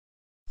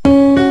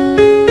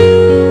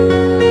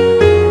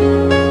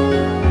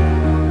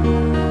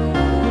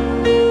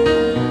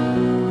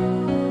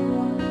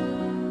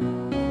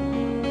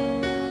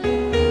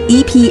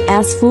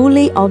EPS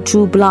fully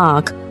auto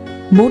block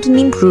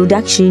molding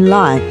production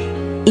line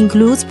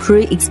includes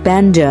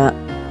pre-expander,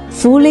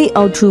 fully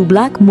auto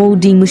block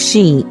molding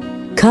machine,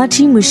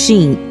 cutting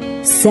machine,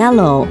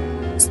 silo,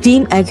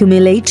 steam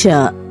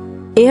accumulator,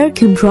 air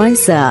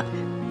compressor,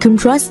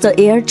 compressed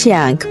air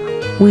tank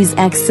with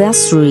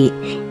accessory,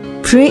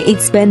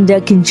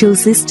 pre-expander control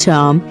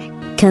system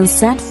can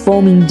set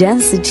foaming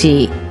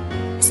density,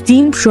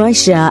 steam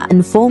pressure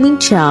and foaming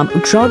temp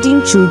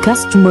according to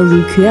customer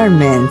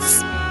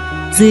requirements.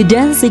 The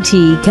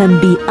density can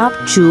be up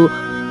to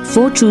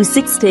 4 to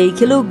 60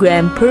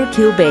 kg per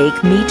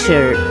cubic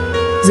meter.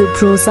 The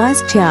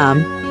process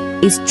time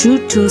is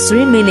 2 to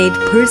 3 minutes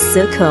per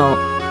cycle.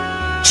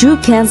 2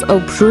 kinds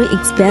of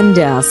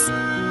pre-expanders,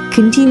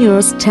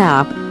 continuous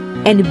tap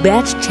and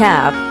batch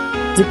tap.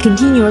 The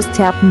continuous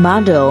tap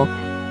model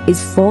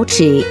is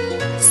 40,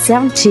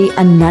 70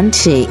 and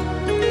 90.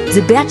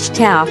 The batch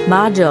tap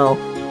model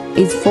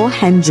is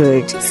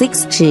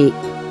 460,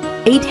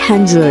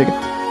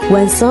 800,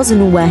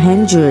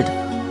 1100,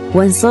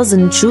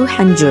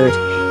 1200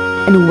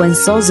 and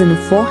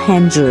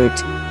 1400.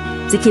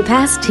 The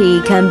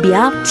capacity can be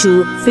up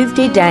to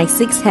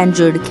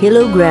 50-600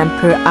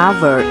 kg per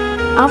hour.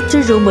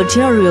 After raw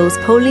materials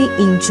pulling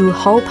into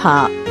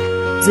hopper,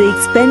 the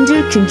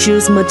expander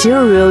controls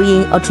material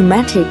in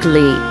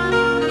automatically.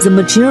 The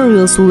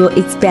materials will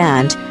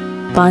expand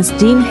by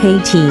steam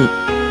heating.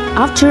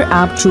 After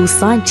up to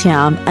side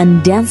temp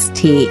and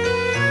density,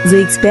 the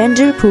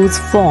expander puts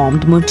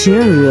formed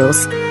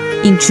materials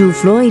into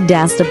fluid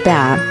dust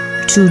bed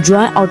to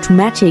dry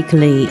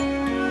automatically.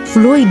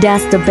 Fluid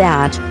dust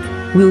bed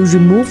will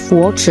remove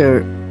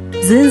water.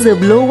 Then the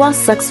blower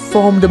sucks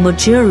formed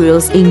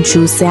materials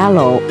into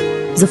silo.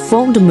 The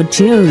formed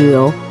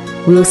material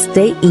will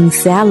stay in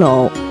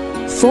silo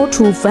 4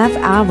 to 5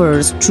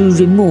 hours to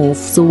remove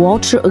the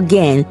water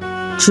again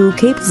to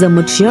keep the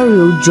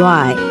material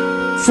dry.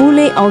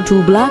 Fully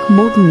auto block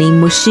molding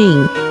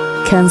machine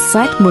can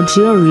set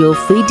material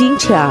feeding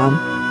time,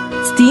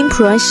 steam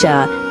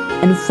pressure,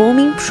 and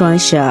foaming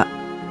pressure.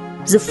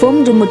 The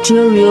formed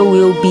material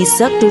will be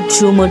sucked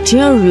to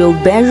material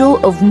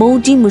barrel of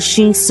molding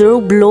machine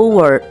through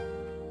blower.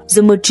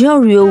 The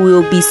material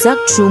will be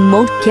sucked to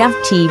mold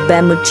cavity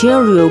by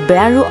material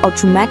barrel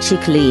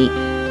automatically.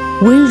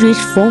 When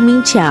reach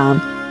foaming time,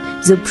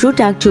 the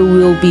product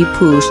will be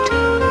pushed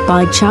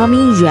by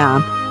charming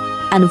ramp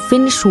and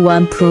finish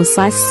one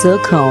process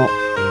circle.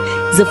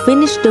 The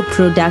finished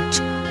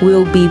product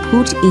will be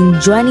put in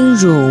drying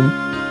room,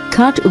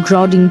 cut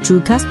according to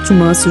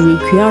customer's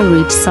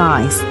required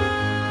size.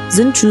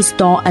 Then to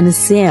store and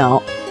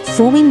sell,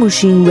 foaming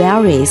machine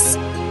varies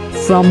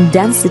from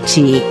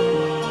density.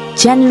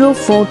 General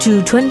 4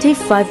 to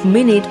 25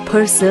 minutes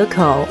per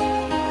circle.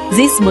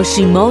 This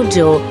machine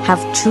model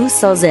have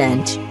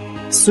 2000,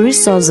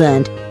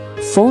 3000,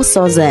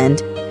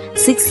 4000,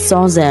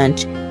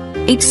 6000,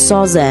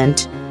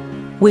 8000.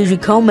 We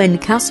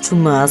recommend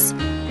customers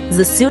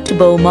the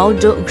suitable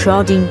model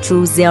according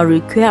to their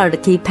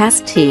required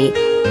capacity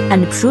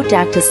and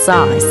product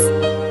size.